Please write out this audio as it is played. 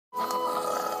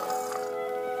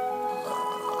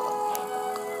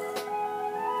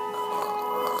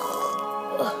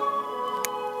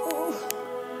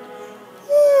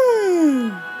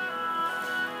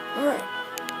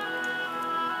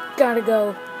gotta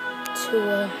go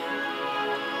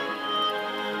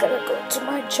to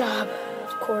my job.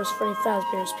 Of course, Freddy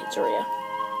Fazbear's Pizzeria.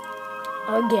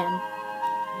 Again.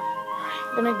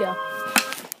 I'm gonna go.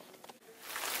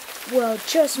 Well,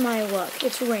 just my luck.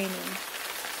 It's raining.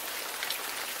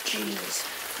 Jeez.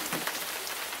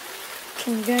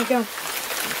 I'm gonna go.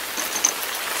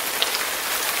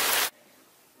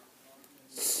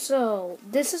 So,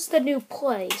 this is the new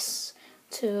place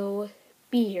to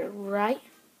be here, right?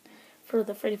 For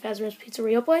the Freddy Fazbear's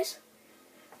Pizzeria place?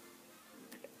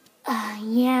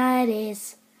 Yeah, it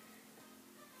is.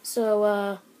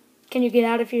 So, can you get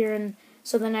out of here and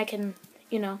so then I can,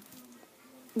 do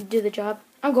the job?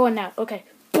 I'm going now. Okay.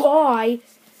 Bye!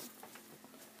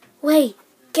 Wait,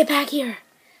 get back here.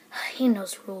 He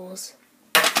knows rules.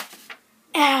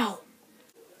 Ow!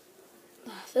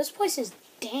 This place is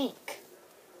dank.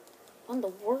 What in the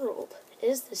world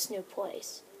is this new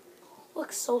place?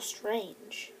 Looks so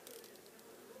strange.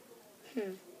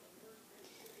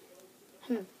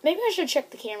 Maybe I should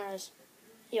check the cameras.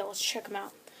 Yeah, let's check them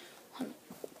out.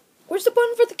 Where's the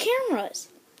button for the cameras?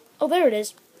 Oh, there it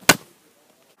is.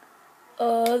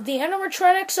 The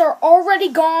animatronics are already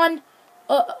gone.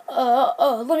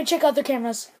 Let me check out their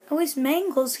cameras. At least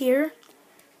Mangle's here.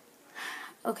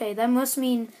 Okay, that must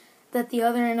mean that the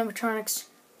other animatronics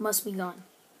must be gone.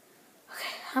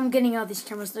 Okay, I'm getting out of these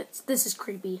cameras. This is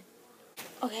creepy.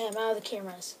 Okay, I'm out of the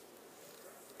cameras.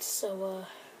 So,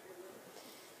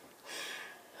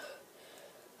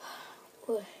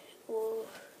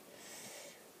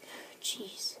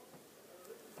 jeez.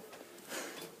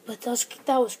 But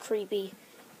that was creepy.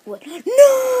 What?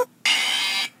 No!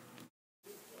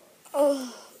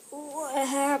 What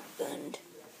happened?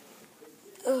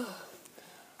 Oh,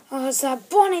 it's that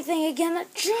bunny thing again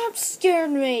that jump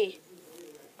scared me.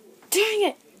 Dang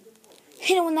it!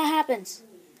 Hate it when that happens.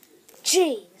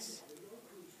 Jeez.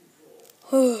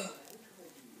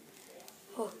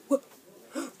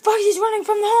 Foxy's running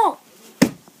from the hall.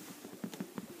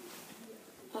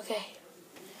 Okay.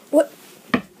 What?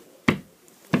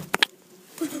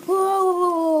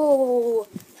 Whoa.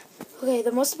 Okay,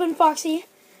 that must have been Foxy.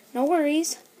 No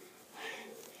worries.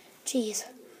 Jeez.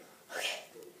 Okay.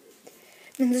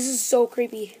 Man, this is so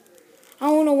creepy. I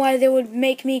don't know why they would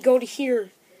make me go to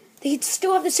here. They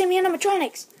still have the same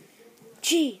animatronics.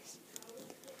 Jeez.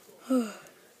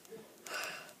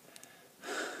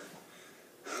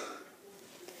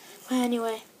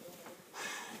 Anyway,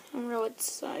 I'm really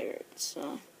tired,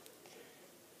 so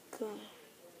good.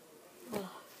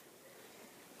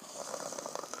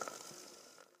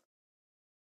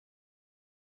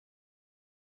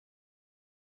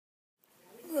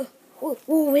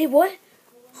 Wait, what?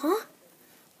 Huh?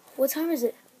 What time is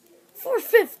it?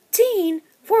 4:15?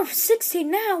 4:16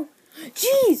 now?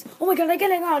 Jeez! Oh my god, I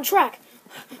gotta get on track.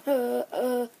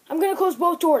 I'm gonna close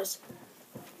both doors.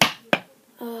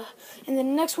 And the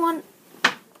next one...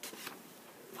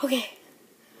 Okay.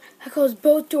 I closed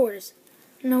both doors.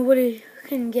 Nobody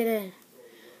can get in.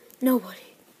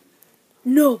 Nobody.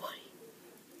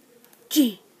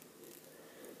 Gee.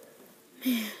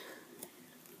 Man.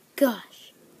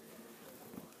 Gosh.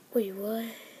 Wait, what?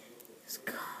 It's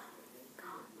gone.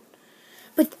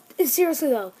 But seriously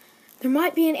though, there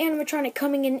might be an animatronic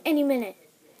coming in any minute.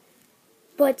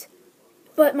 But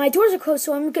my doors are closed,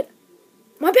 so I'm good.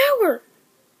 My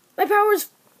power's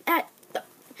at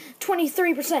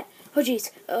 23%. Oh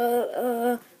jeez.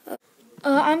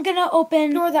 I'm gonna open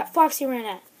the door that Foxy ran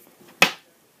at.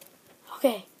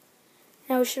 Okay.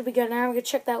 Now we should be good. Now I'm gonna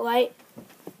check that light.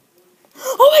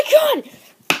 Oh my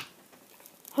god!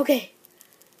 Okay.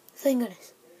 Thank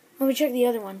goodness. Let me check the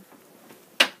other one.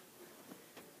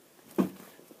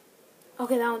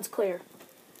 Okay, that one's clear.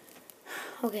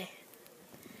 Okay.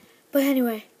 But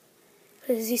anyway,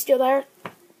 is he still there?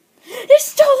 He's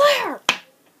still there!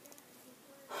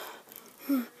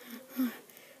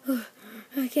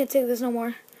 I can't take this no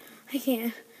more. I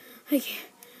can't.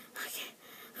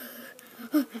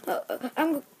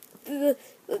 I'm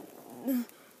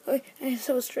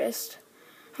so stressed.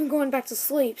 I'm going back to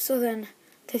sleep, so then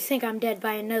they think I'm dead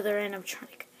by another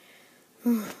animatronic.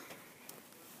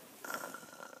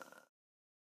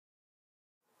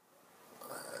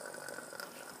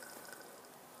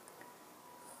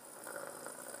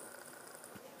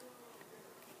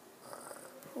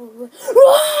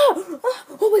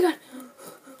 Oh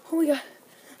my god.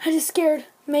 I just scared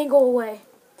Mango away.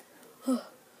 Get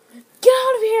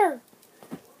out of here!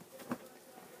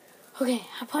 Okay,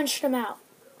 I punched him out.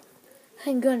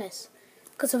 Thank goodness.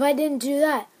 Because if I didn't do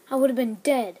that, I would have been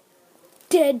dead.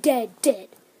 Dead.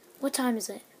 What time is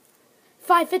it?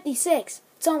 5:56.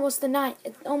 It's almost the night.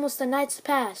 Almost the night's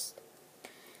past.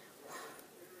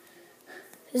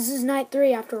 This is night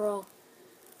 3 after all.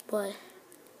 But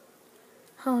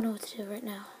I don't know what to do right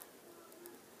now.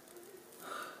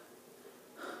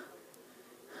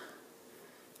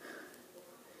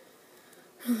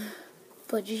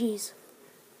 But jeez,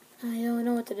 I don't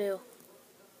know what to do.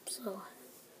 So,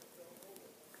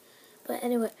 but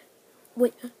anyway,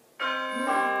 wait.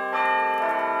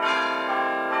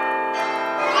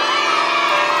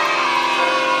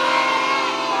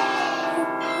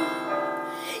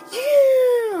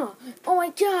 Oh my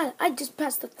god, I just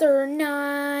passed the 3rd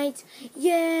night.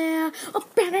 Yeah.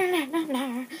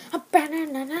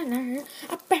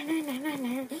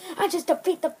 I just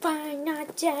defeat the 5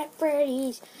 Nights at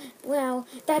Freddy's. Well,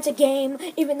 that's a game,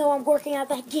 even though I'm working at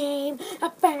that game.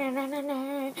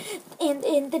 And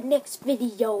in the next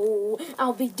video,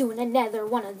 I'll be doing another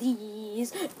one of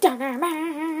these.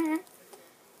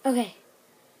 Okay.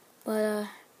 But,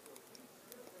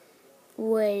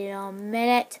 wait a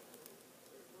minute.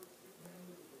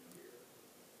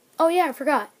 Oh yeah, I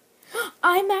forgot.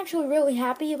 I'm actually really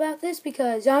happy about this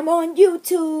because I'm on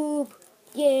YouTube.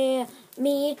 Yeah,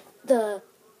 I'm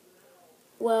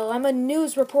a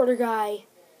news reporter guy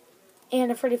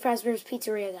and a Freddy Fazbear's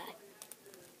Pizzeria guy.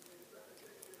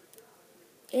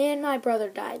 And my brother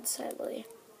died, sadly.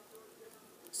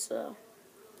 So,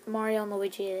 Mario and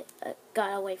Luigi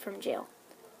got away from jail.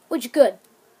 Which is good,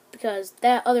 because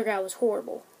that other guy was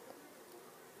horrible.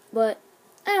 But,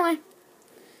 anyway.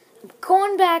 I'm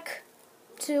going back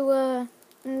to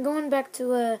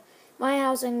my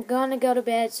house and gonna go to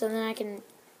bed so then I can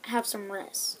have some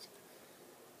rest.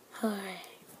 Alright.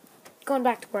 Going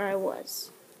back to where I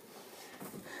was.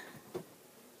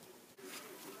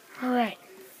 Alright.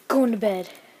 Going to bed.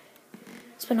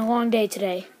 It's been a long day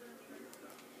today.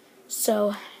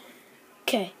 So,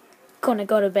 okay. Gonna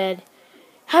go to bed.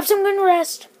 Have some good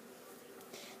rest.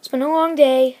 It's been a long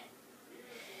day.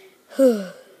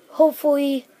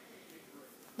 Hopefully,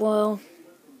 well,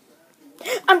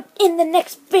 I'm in the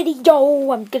next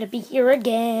video. I'm gonna be here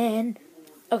again.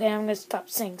 Okay, I'm gonna stop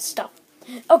saying stuff.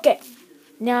 Okay,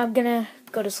 now I'm gonna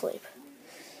go to sleep.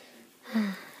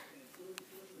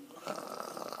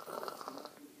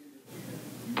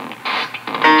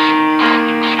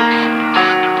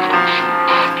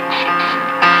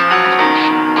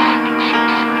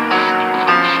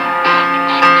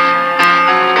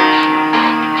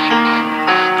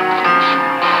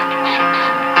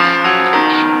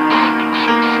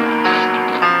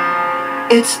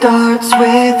 It starts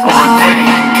with one thing,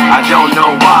 I don't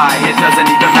know why. It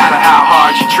doesn't even matter how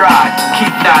hard you try.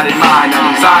 Keep that in mind.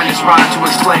 I designed this rhyme to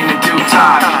explain in due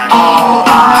time. All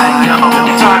I know,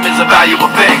 time is a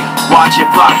valuable thing. Watch it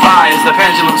fly by as the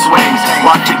pendulum swings.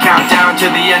 Watch it count down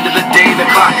to the end of the day. The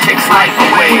clock takes life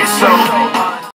away. So